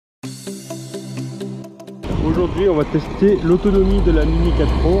Aujourd'hui on va tester l'autonomie de la Mini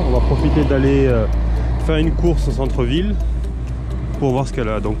 4 Pro. On va profiter d'aller faire une course au centre-ville pour voir ce qu'elle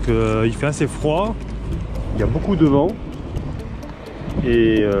a. Donc il fait assez froid, il y a beaucoup de vent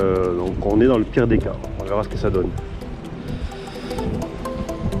et donc on est dans le pire des cas. On verra ce que ça donne.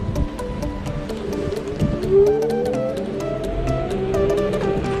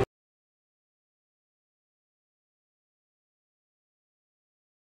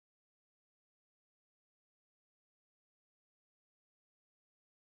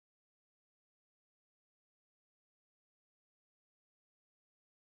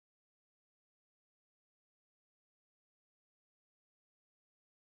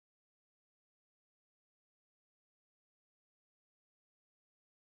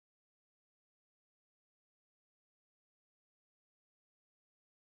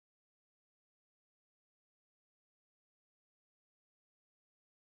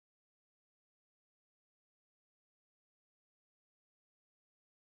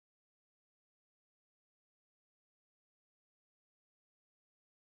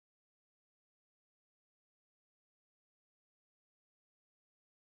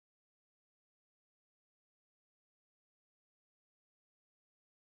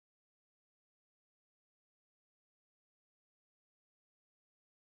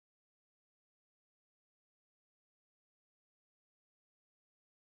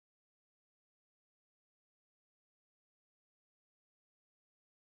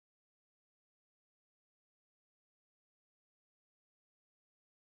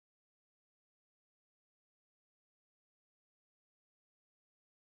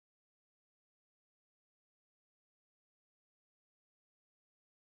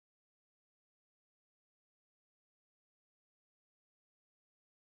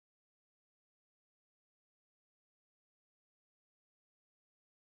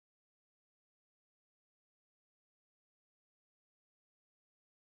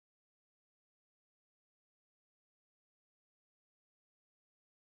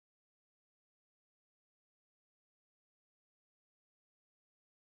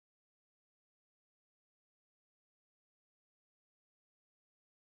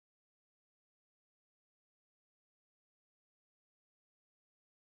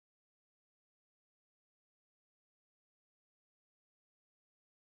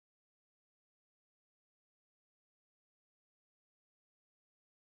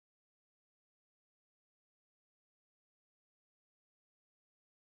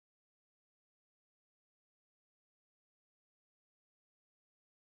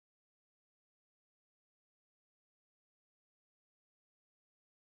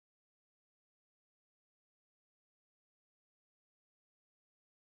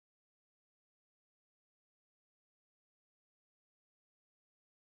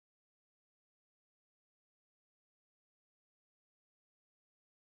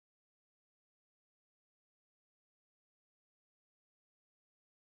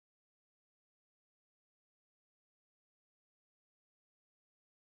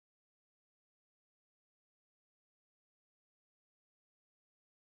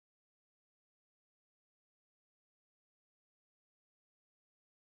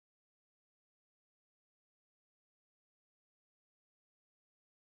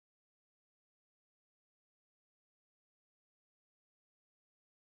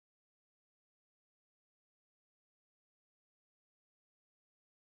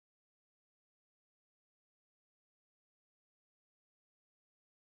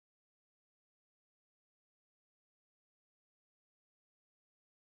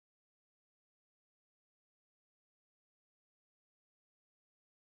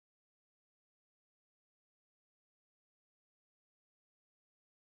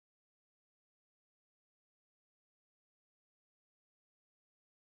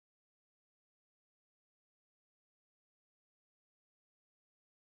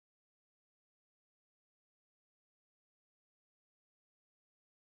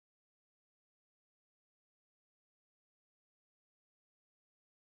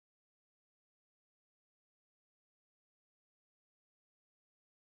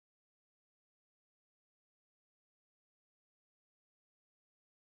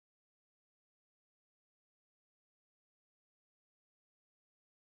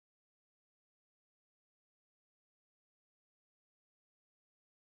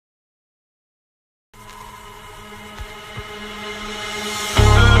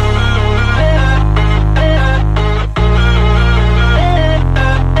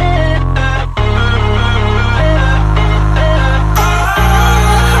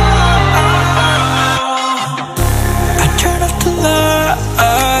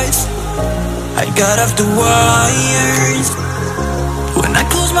 got off the wires. When I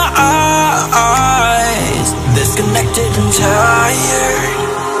close my eyes, disconnected and tired.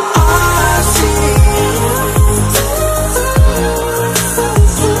 I see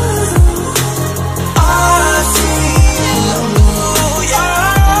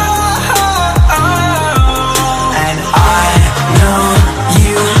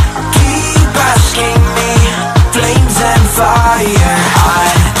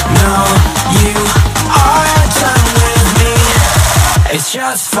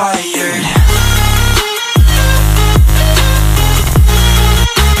shots fired.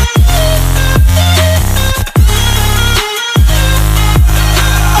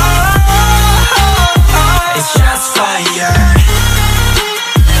 It's shots fired.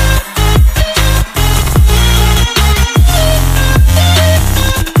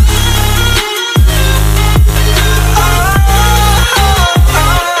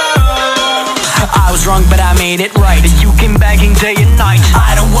 I was wrong, but I made it right. You came begging day and night.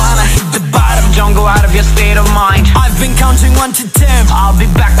 I don't wanna hit the bottom, don't go out of your state of mind. I've been counting 1 to 10. I'll be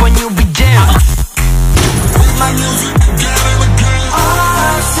back when you be dim. With my music together again.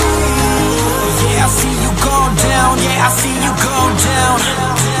 I see, yeah, I see you go down. Yeah, I see you go down.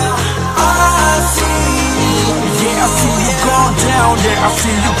 I see, yeah, I see you go down. Yeah, I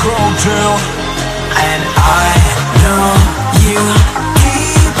see you go down. And I know you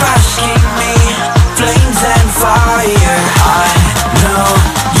keep asking me, flames and fire. I know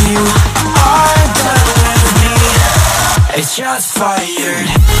you are done with me. It's just fired.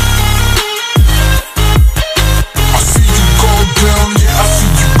 I see you go down, yeah, I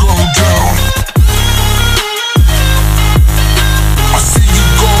see you go down. I see you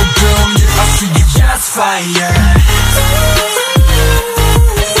go down, yeah, I see you just fired.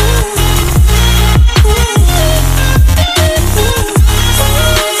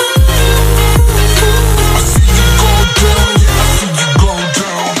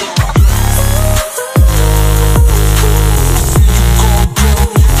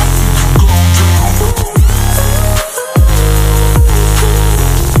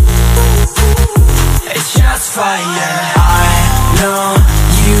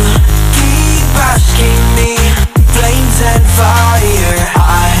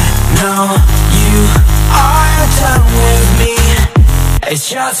 It's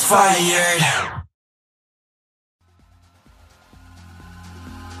shots fired.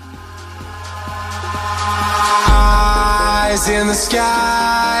 Eyes in the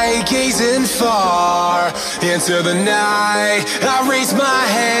sky, gazing far into the night. I raise my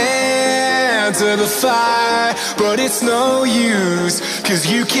hand to the fire, but it's no use, 'cause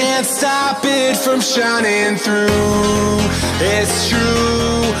you can't stop it from shining through. It's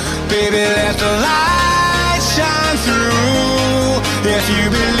true, baby, let the light shine through. If you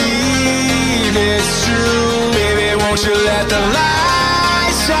believe it's true, baby, won't you let the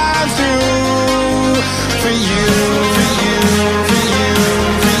light shine through for you, for you, for you,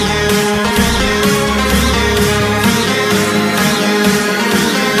 for you, for you, for you, for you, for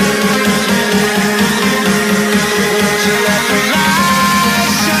you, won't you let the light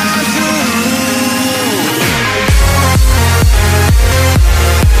shine through?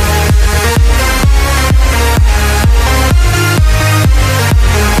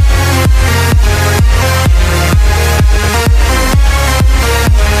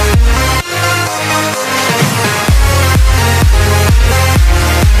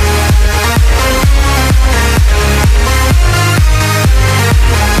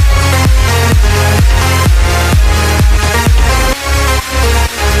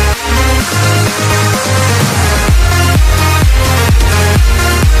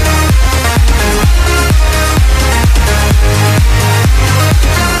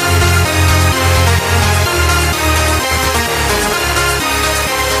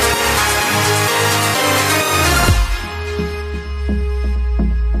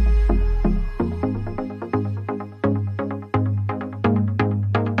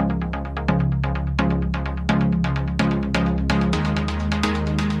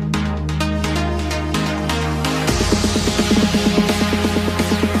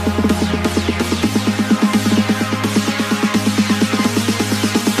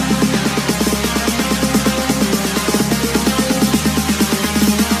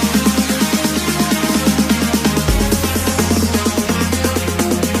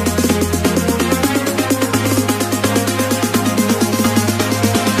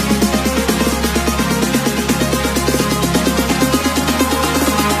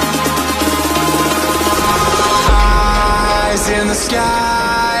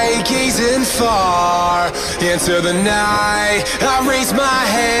 sky, gazing far into the night. I raise my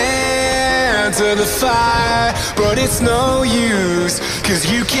hand to the fire, but it's no use, 'cause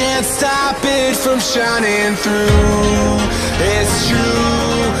you can't stop it from shining through. It's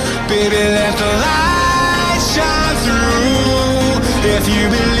true, baby, let the light shine through. If you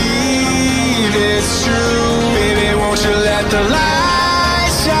believe it's true, baby, won't you let the light